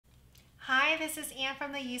Hi, this is Anne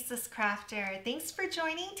from The Useless Crafter. Thanks for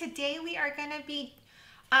joining. Today we are going to be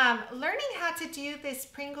learning how to do this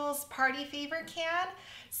Pringles party favor can.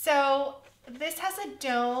 So this has a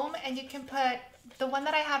dome and you can put, the one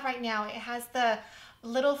that I have right now, it has the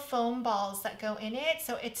little foam balls that go in it.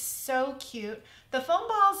 So it's so cute. The foam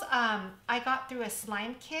balls I got through a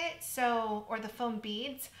slime kit, or the foam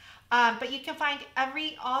beads. But you can find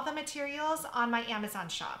all the materials on my Amazon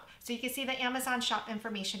shop. So you can see the Amazon shop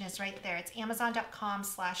information is right there. It's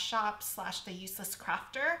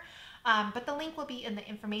amazon.com/shop/theuselesscrafter. But the link will be in the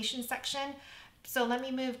information section. So let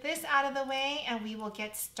me move this out of the way and we will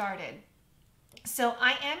get started. So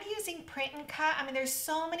I am using print and cut. I mean, there's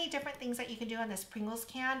so many different things that you can do on this Pringles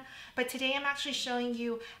can, but today I'm actually showing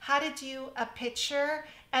you how to do a picture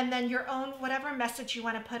and then your own, whatever message you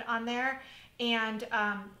want to put on there. And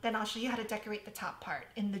then I'll show you how to decorate the top part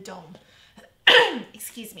in the dome.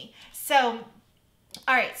 Excuse me. So,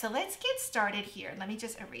 all right, so let's get started here. Let me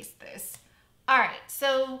just erase this. All right,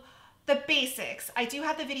 so the basics. I do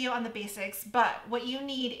have the video on the basics, but what you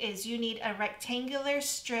need is you need a rectangular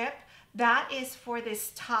strip. That is for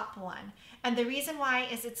this top one. And the reason why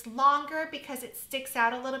is it's longer because it sticks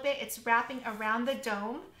out a little bit. It's wrapping around the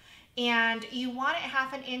dome. And you want it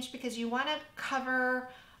 1/2 inch because you want to cover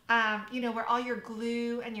where all your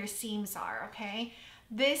glue and your seams are, okay?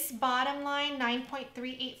 This bottom line,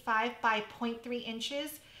 9.385 by 0.3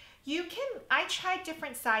 inches, I tried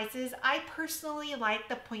different sizes. I personally like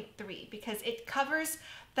the 0.3 because it covers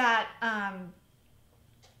that,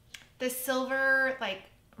 the silver like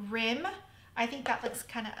rim. I think that looks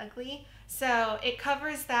kind of ugly. So it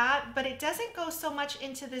covers that, but it doesn't go so much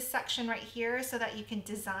into this section right here so that you can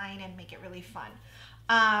design and make it really fun.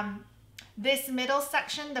 This middle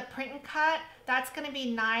section, the print and cut, that's going to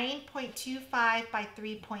be 9.25 by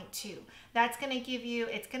 3.2. That's going to give you,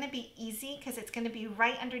 it's going to be easy because it's going to be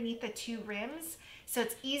right underneath the two rims. So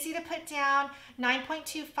it's easy to put down.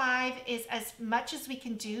 9.25 is as much as we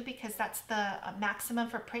can do because that's the maximum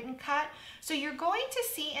for print and cut. So you're going to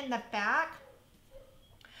see in the back,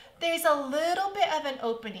 there's a little bit of an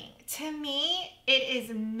opening. To me, it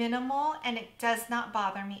is minimal and it does not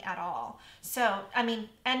bother me at all. So, I mean,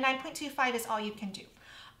 and 9.25 is all you can do.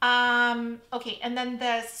 Okay, and then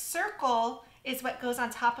the circle is what goes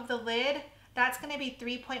on top of the lid. That's gonna be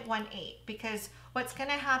 3.18 because what's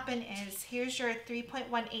gonna happen is, here's your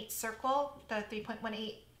 3.18 circle, the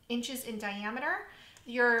 3.18 inches in diameter.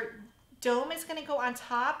 Your dome is gonna go on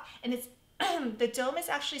top and it's the dome is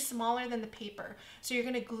actually smaller than the paper. So you're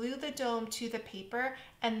gonna glue the dome to the paper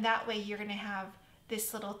and that way you're gonna have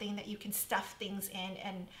this little thing that you can stuff things in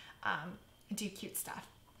and do cute stuff.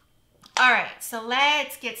 All right, so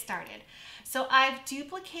let's get started. So I've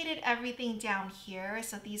duplicated everything down here.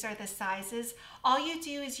 So these are the sizes. All you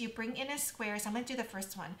do is you bring in a square. So I'm gonna do the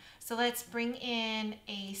first one. So let's bring in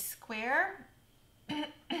a square.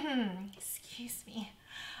 Excuse me.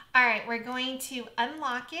 All right, we're going to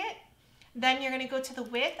unlock it. Then you're going to go to the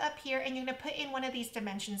width up here and you're going to put in one of these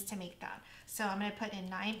dimensions to make that. So I'm going to put in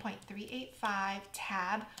 9.385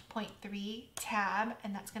 tab 0.3 tab,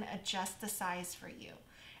 and that's going to adjust the size for you.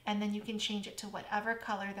 And then you can change it to whatever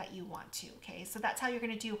color that you want to. Okay, so that's how you're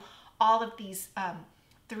going to do all of these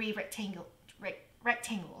 3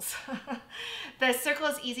 rectangles. The circle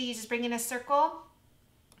is easy. You just bring in a circle.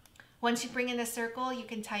 Once you bring in the circle, you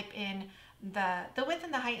can type in the width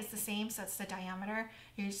and the height is the same, so it's the diameter.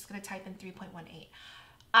 You're just going to type in 3.18.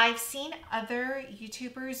 I've seen other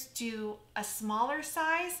YouTubers do a smaller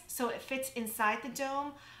size so it fits inside the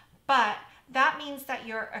dome, but that means that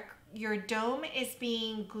your dome is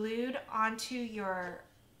being glued onto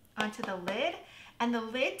the lid, and the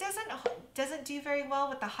lid doesn't do very well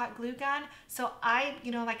with the hot glue gun. So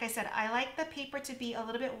like I said, I like the paper to be a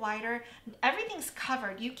little bit wider. Everything's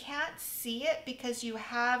covered. You can't see it because you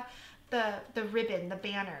have the ribbon, the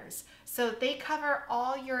banners. So they cover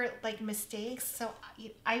all your like mistakes. So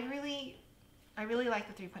I really like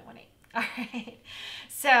the 3.18. All right,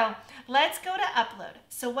 so let's go to upload.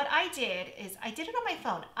 So what I did is I did it on my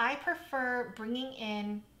phone. I prefer bringing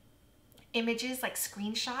in images like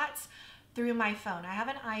screenshots through my phone. I have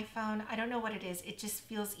an iPhone. I don't know what it is. It just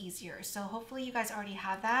feels easier. So hopefully you guys already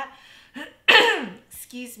have that.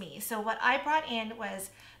 Excuse me. So what I brought in was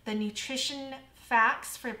the nutrition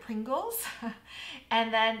facts for Pringles,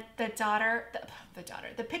 and then the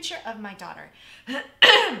picture of my daughter.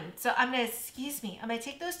 So I'm gonna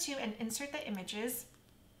take those two and insert the images.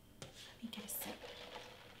 Let me get a sip.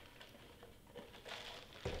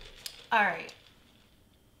 All right.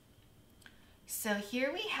 So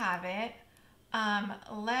here we have it.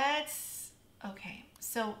 Okay,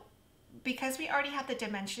 so because we already have the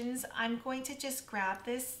dimensions, I'm going to just grab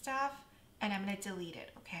this stuff and I'm going to delete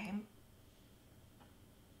it, okay?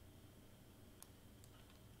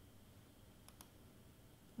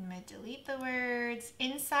 I'm going to delete the words.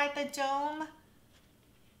 Inside the dome,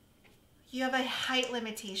 you have a height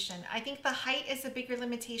limitation. I think the height is a bigger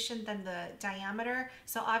limitation than the diameter.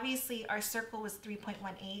 So obviously our circle was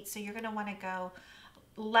 3.18. So you're going to want to go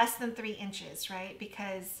less than 3 inches, right?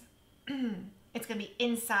 Because it's going to be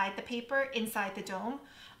inside the paper, inside the dome.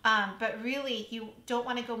 But really you don't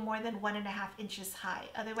want to go more than 1.5 inches high.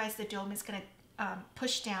 Otherwise the dome is going to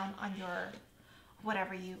push down on your,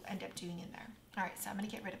 whatever you end up doing in there. All right, so I'm going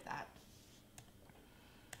to get rid of that.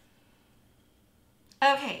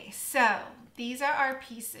 Okay, so these are our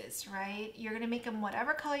pieces, right? You're gonna make them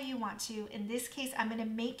whatever color you want to. In this case, I'm gonna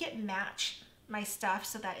make it match my stuff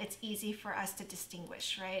so that it's easy for us to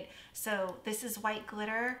distinguish, right? So this is white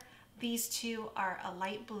glitter. These two are a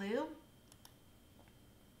light blue.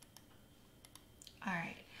 All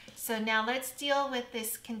right, so now let's deal with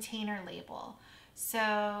this container label.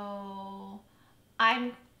 So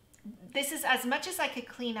this is as much as I could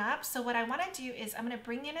clean up. So what I wanna do is I'm gonna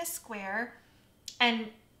bring in a square and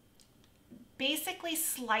basically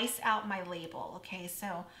slice out my label, okay?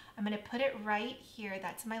 So I'm gonna put it right here,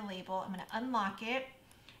 that's my label. I'm gonna unlock it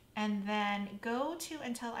and then go to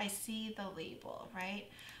until I see the label, right?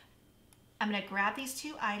 I'm gonna grab these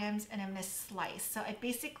two items and I'm gonna slice. So I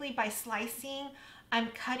basically, by slicing, I'm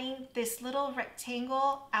cutting this little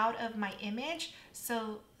rectangle out of my image.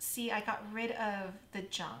 So see, I got rid of the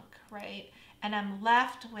junk, right? And I'm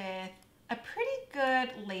left with a pretty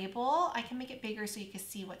good label. I can make it bigger so you can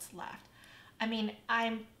see what's left. I mean,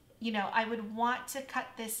 I would want to cut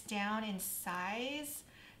this down in size.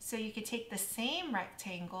 So you could take the same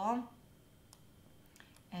rectangle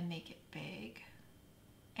and make it big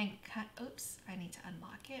and cut, oops, I need to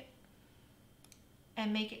unlock it,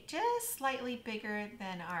 and make it just slightly bigger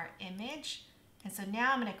than our image. And so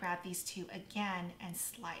now I'm gonna grab these two again and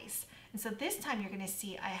slice. And so this time you're gonna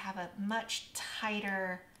see I have a much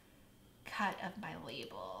tighter cut of my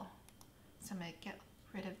label. So I'm gonna get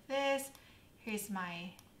rid of this. Here's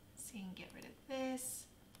my, so you can get rid of this.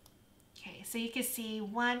 Okay, so you can see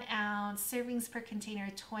 1 ounce, servings per container,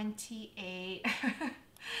 28.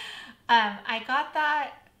 I got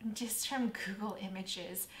that just from Google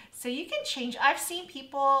Images. So you can change, I've seen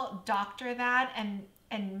people doctor that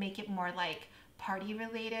and make it more like party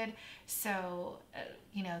related. So,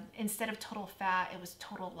 instead of total fat, it was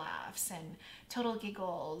total laughs and total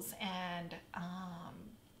giggles and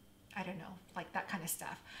I don't know, like that kind of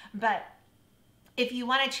stuff. But if you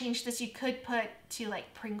want to change this, you could put to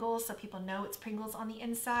like Pringles so people know it's Pringles on the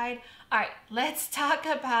inside. All right, let's talk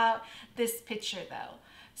about this picture though.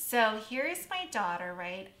 So here's my daughter,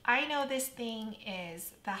 right? I know this thing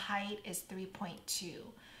is, the height is 3.2.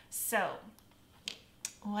 So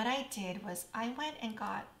what I did was I went and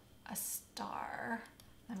got a star.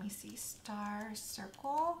 Let me see, star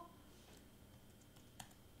circle.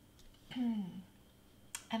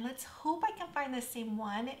 And let's hope I can find the same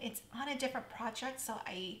one. It's on a different project, so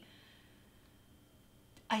I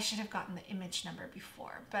should have gotten the image number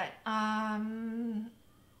before. But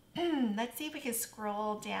let's see if we can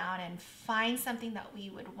scroll down and find something that we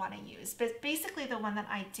would want to use. But basically the one that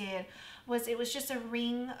I did was, it was just a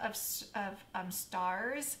ring of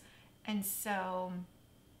stars. And so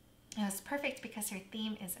it was perfect because her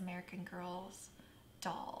theme is American Girls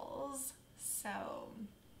dolls. So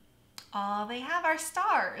all they have are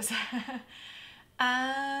stars. All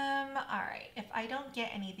right, if I don't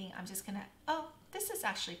get anything, I'm just gonna, oh, this is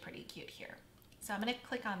actually pretty cute here. So I'm gonna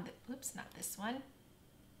click on the, oops, not this one.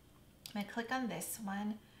 I'm gonna click on this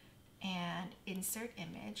one and insert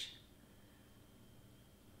image.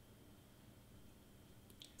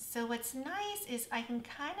 So what's nice is I can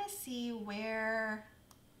kind of see where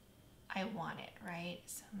I want it, right?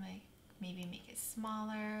 So I'm gonna maybe make it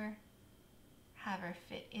smaller, have her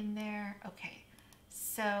fit in there. Okay,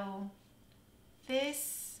 so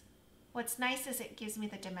this, what's nice is it gives me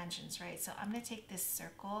the dimensions, right? So I'm gonna take this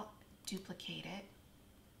circle, duplicate it,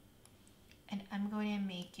 and I'm going to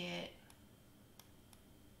make it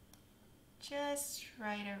just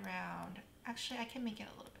right around, actually I can make it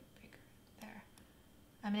a little bit bigger there.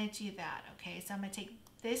 I'm gonna do that, okay? So I'm gonna take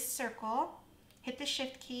this circle, hit the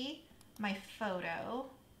shift key, my photo,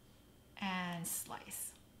 and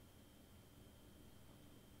slice.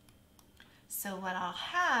 So what I'll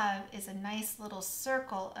have is a nice little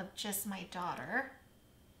circle of just my daughter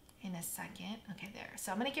in a second. Okay, there.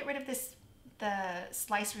 So I'm gonna get rid of this, the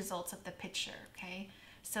slice results of the picture, okay?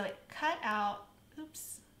 So it cut out,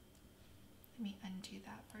 oops, let me undo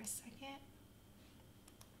that for a second.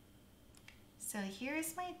 So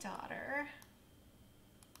here's my daughter.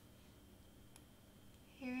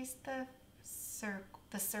 Where's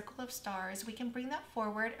the circle of stars? We can bring that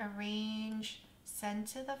forward, arrange, send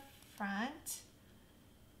to the front,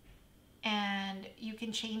 and you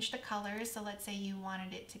can change the colors. So let's say you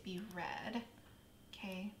wanted it to be red.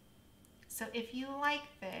 Okay, so if you like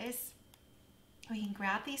this, we can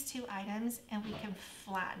grab these two items and we can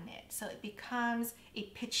flatten it so it becomes a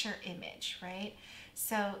picture image, right?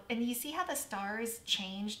 So, and you see how the stars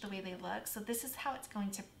change the way they look? So this is how it's going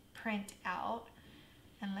to print out.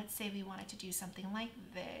 And let's say we wanted to do something like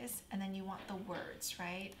this, and then you want the words,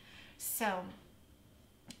 right? So,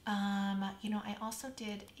 you know, I also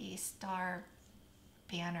did a star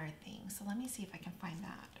banner thing. So let me see if I can find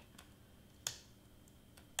that.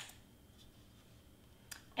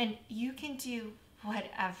 And you can do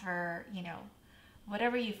whatever, you know,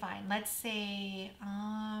 whatever you find. Let's say,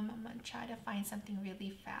 I'm gonna try to find something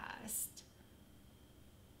really fast.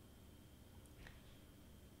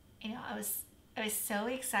 You know, I was so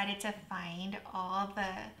excited to find all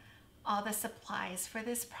the supplies for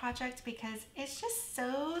this project because it's just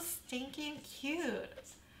so stinking cute.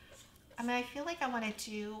 I mean, I feel like I want to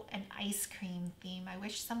do an ice cream theme. I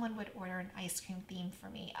wish someone would order an ice cream theme for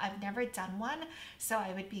me. I've never done one, so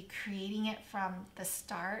I would be creating it from the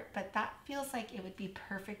start, but that feels like it would be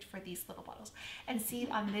perfect for these little bottles. And see,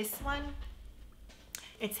 on this one,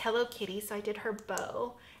 it's Hello Kitty, so I did her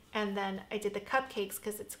bow, and then I did the cupcakes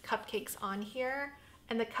because it's cupcakes on here,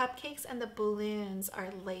 and the cupcakes and the balloons are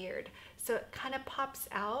layered, so it kind of pops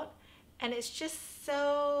out, and it's just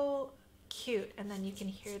so cute. And then you can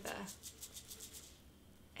hear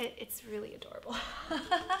it's really adorable.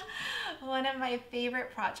 One of my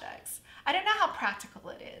favorite projects. I don't know how practical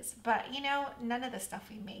it is, but you know, none of the stuff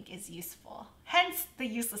we make is useful, hence the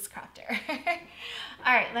useless crafter.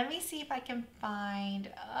 All right, let me see if I can find,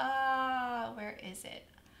 where is it?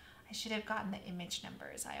 I should have gotten the image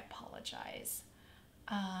numbers. I apologize.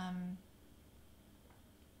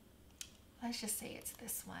 Let's just say it's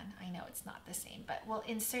this one. I know it's not the same, but we'll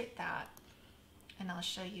insert that and I'll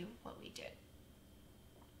show you what we did.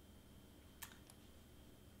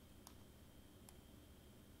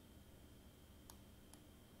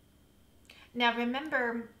 Now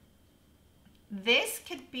remember, this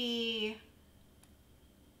could be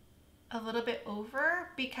a little bit over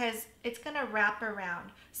because it's gonna wrap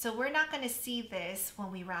around. So we're not gonna see this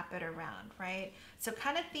when we wrap it around, right? So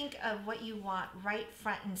kind of think of what you want right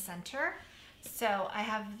front and center. So I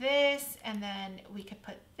have this, and then we could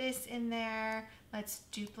put this in there. Let's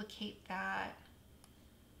duplicate that.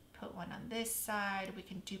 Put one on this side. We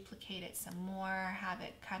can duplicate it some more, have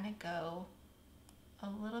it kind of go a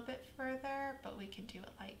little bit further, but we can do it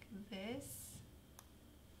like this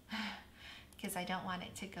because I don't want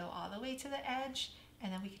it to go all the way to the edge.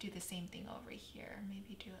 And then we could do the same thing over here.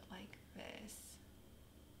 Maybe do it like this.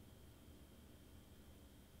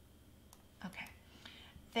 Okay.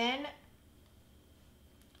 Then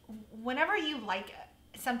whenever you like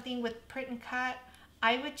something with print and cut,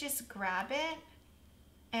 I would just grab it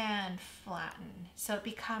and flatten so it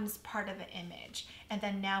becomes part of the image. And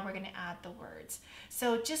then now we're going to add the words.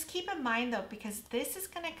 So just keep in mind though, because this is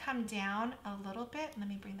going to come down a little bit. Let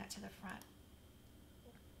me bring that to the front.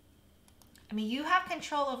 I mean, you have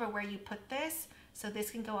control over where you put this, so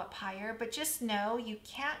this can go up higher, but just know you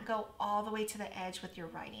can't go all the way to the edge with your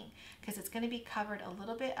writing because it's going to be covered a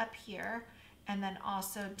little bit up here, and then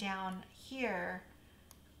also down here,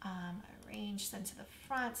 arrange them to the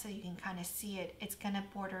front so you can kind of see it. It's going to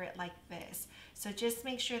border it like this. So just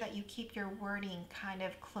make sure that you keep your wording kind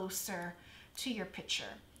of closer to your picture.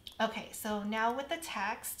 Okay, so now with the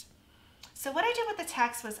text. So what I did with the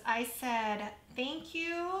text was I said, thank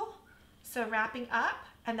you. So wrapping up,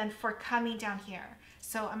 and then for coming down here.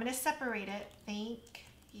 So I'm going to separate it. Thank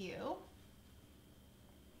you.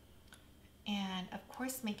 And of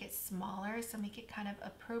course, make it smaller. So make it kind of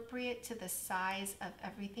appropriate to the size of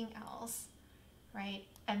everything else, right?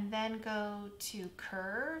 And then go to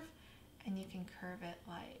curve, and you can curve it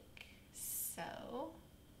like so.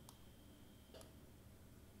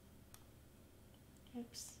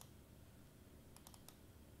 Oops.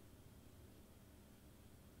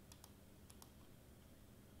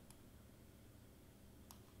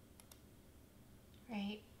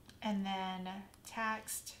 Right, and then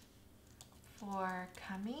text for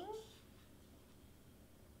coming.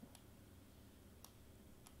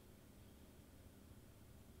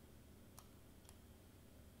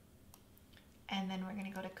 And then we're going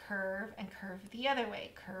to go to curve and curve the other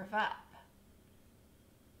way, curve up.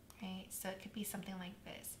 Right, so it could be something like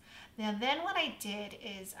this. Now then what I did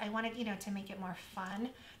is I wanted, you know, to make it more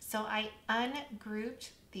fun. So I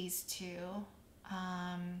ungrouped these two,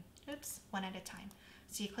 oops, one at a time.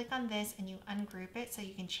 So you click on this and you ungroup it so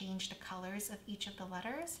you can change the colors of each of the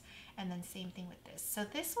letters. And then same thing with this. So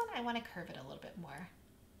this one, I want to curve it a little bit more.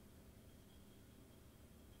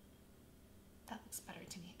 That looks better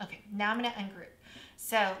to me. Okay, now I'm going to ungroup.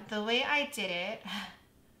 So the way I did it,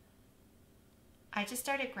 I just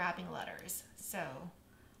started grabbing letters. So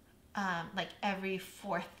like every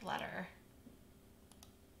fourth letter.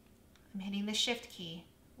 I'm hitting the shift key.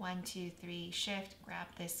 1, 2, 3, shift, grab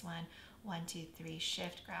this one. 1, 2, 3,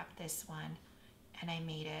 shift, grab this one. And I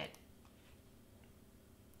made it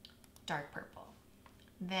dark purple.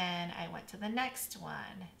 Then I went to the next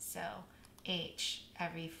one. So H,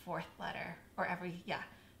 every fourth letter, or every, yeah.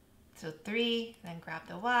 So 3, then grab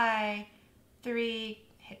the Y, 3,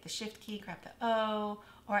 hit the shift key, grab the O,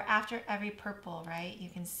 or after every purple, right? You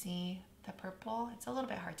can see the purple. It's a little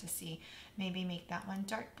bit hard to see. Maybe make that one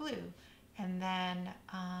dark blue. And then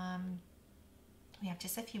we have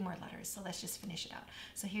just a few more letters, so let's just finish it out.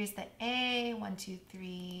 So here's the A, 1, 2,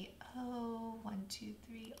 3, O, 1, 2,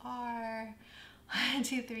 3, R, 1,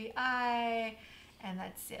 2, 3, I, and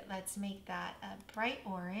that's it. Let's make that a bright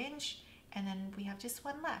orange, and then we have just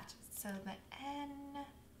one left. So the N,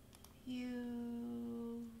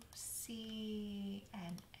 U, C,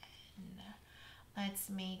 and N. Let's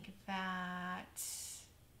make that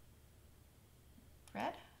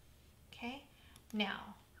red. Okay,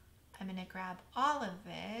 now I'm going to grab all of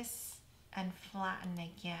this and flatten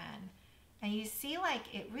again. And you see,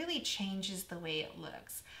 like, it really changes the way it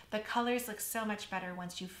looks. The colors look so much better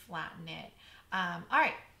once you flatten it. All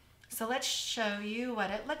right, so let's show you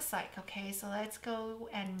what it looks like. Okay, so let's go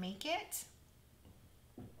and make it.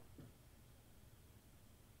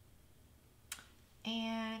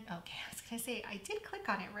 And okay, I was gonna say, I did click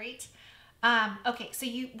on it, right? Okay, so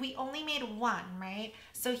we only made one, right?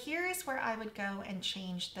 So here is where I would go and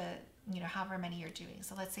change the, however many you're doing.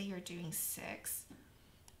 So let's say you're doing 6.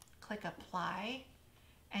 Click apply,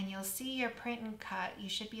 and you'll see your print and cut. You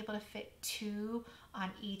should be able to fit 2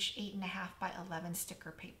 on each 8.5 by 11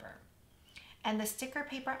 sticker paper. And the sticker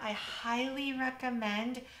paper, I highly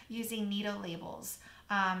recommend using needle labels.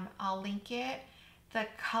 I'll link it.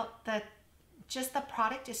 Just the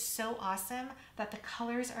product is so awesome that the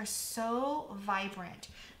colors are so vibrant.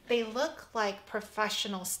 They look like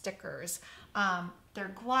professional stickers.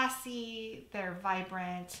 They're glossy, they're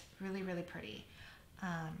vibrant, really, really pretty.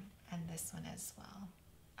 And this one as well.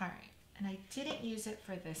 All right, and I didn't use it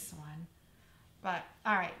for this one, but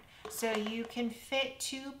all right. So you can fit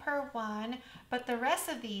 2 per one, but the rest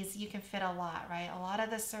of these you can fit a lot, right? A lot of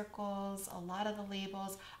the circles, a lot of the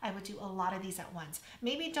labels. I would do a lot of these at once.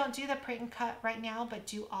 Maybe don't do the print and cut right now, but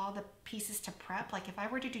do all the pieces to prep. Like if I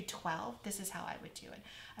were to do 12, this is how I would do it.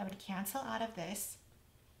 I would cancel out of this.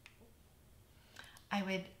 I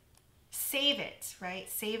would save it, right?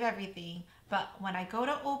 Save everything. But when I go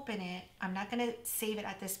to open it, I'm not going to save it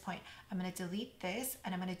at this point. I'm going to delete this,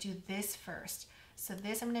 and I'm going to do this first. So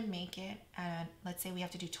this, I'm going to make it, and let's say we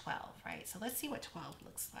have to do 12, right? So let's see what 12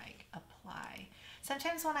 looks like. Apply.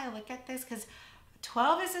 Sometimes when I look at this, because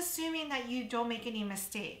 12 is assuming that you don't make any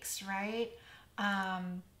mistakes, right?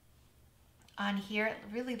 On here, it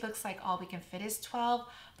really looks like all we can fit is 12,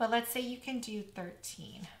 but let's say you can do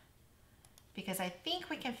 13, because I think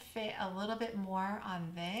we can fit a little bit more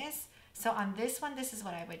on this. So on this one, this is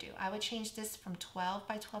what I would do. I would change this from 12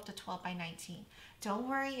 by 12 to 12 by 19. Don't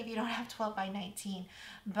worry if you don't have 12 by 19,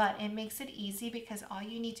 but it makes it easy because all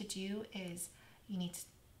you need to do is you need to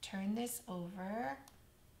turn this over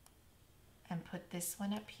and put this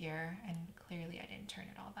one up here. And clearly I didn't turn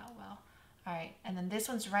it all that well. All right, and then this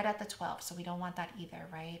one's right at the 12, so we don't want that either,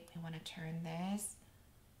 right? We want to turn this.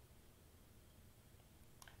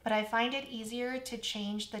 But I find it easier to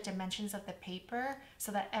change the dimensions of the paper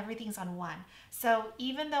so that everything's on one. So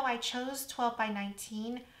even though I chose 12 by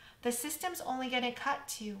 19, the system's only going to cut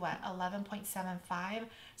to what, 11.75.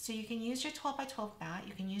 So you can use your 12 by 12 mat,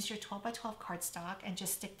 you can use your 12 by 12 cardstock and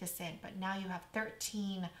just stick this in. But now you have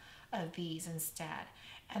 13 of these instead.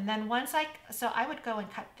 And then so I would go and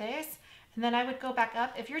cut this, and then I would go back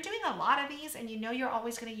up. If you're doing a lot of these and you know you're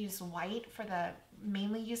always going to use white for the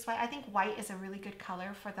mainly use white. I think white is a really good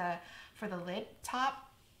color for the lid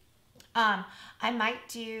top. I might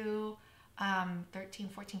do 13,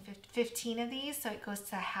 14, 15 of these, so it goes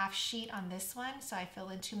to a half sheet on this one, so I fill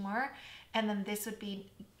in 2 more, and then this would be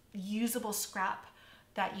usable scrap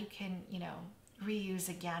that you can, reuse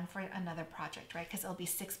again for another project, right? Because it'll be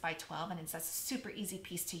 6 by 12, and that's a super easy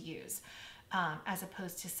piece to use, as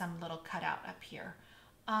opposed to some little cutout up here.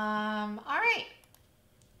 All right.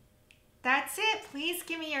 That's it. Please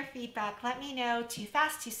give me your feedback. Let me know too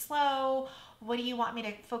fast, too slow, what do you want me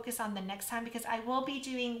to focus on the next time, because I will be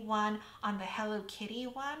doing one on the Hello Kitty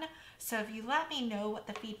one. So if you let me know what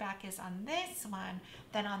the feedback is on this one,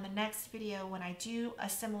 then on the next video when I do a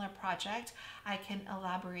similar project, I can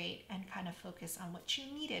elaborate and kind of focus on what you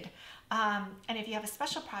needed. And if you have a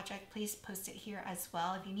special project, please post it here as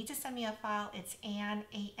well. If you need to send me a file, it's Ann,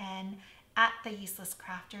 A-N,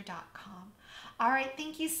 @theuselesscrafter.com. All right,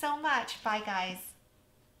 thank you so much. Bye, guys.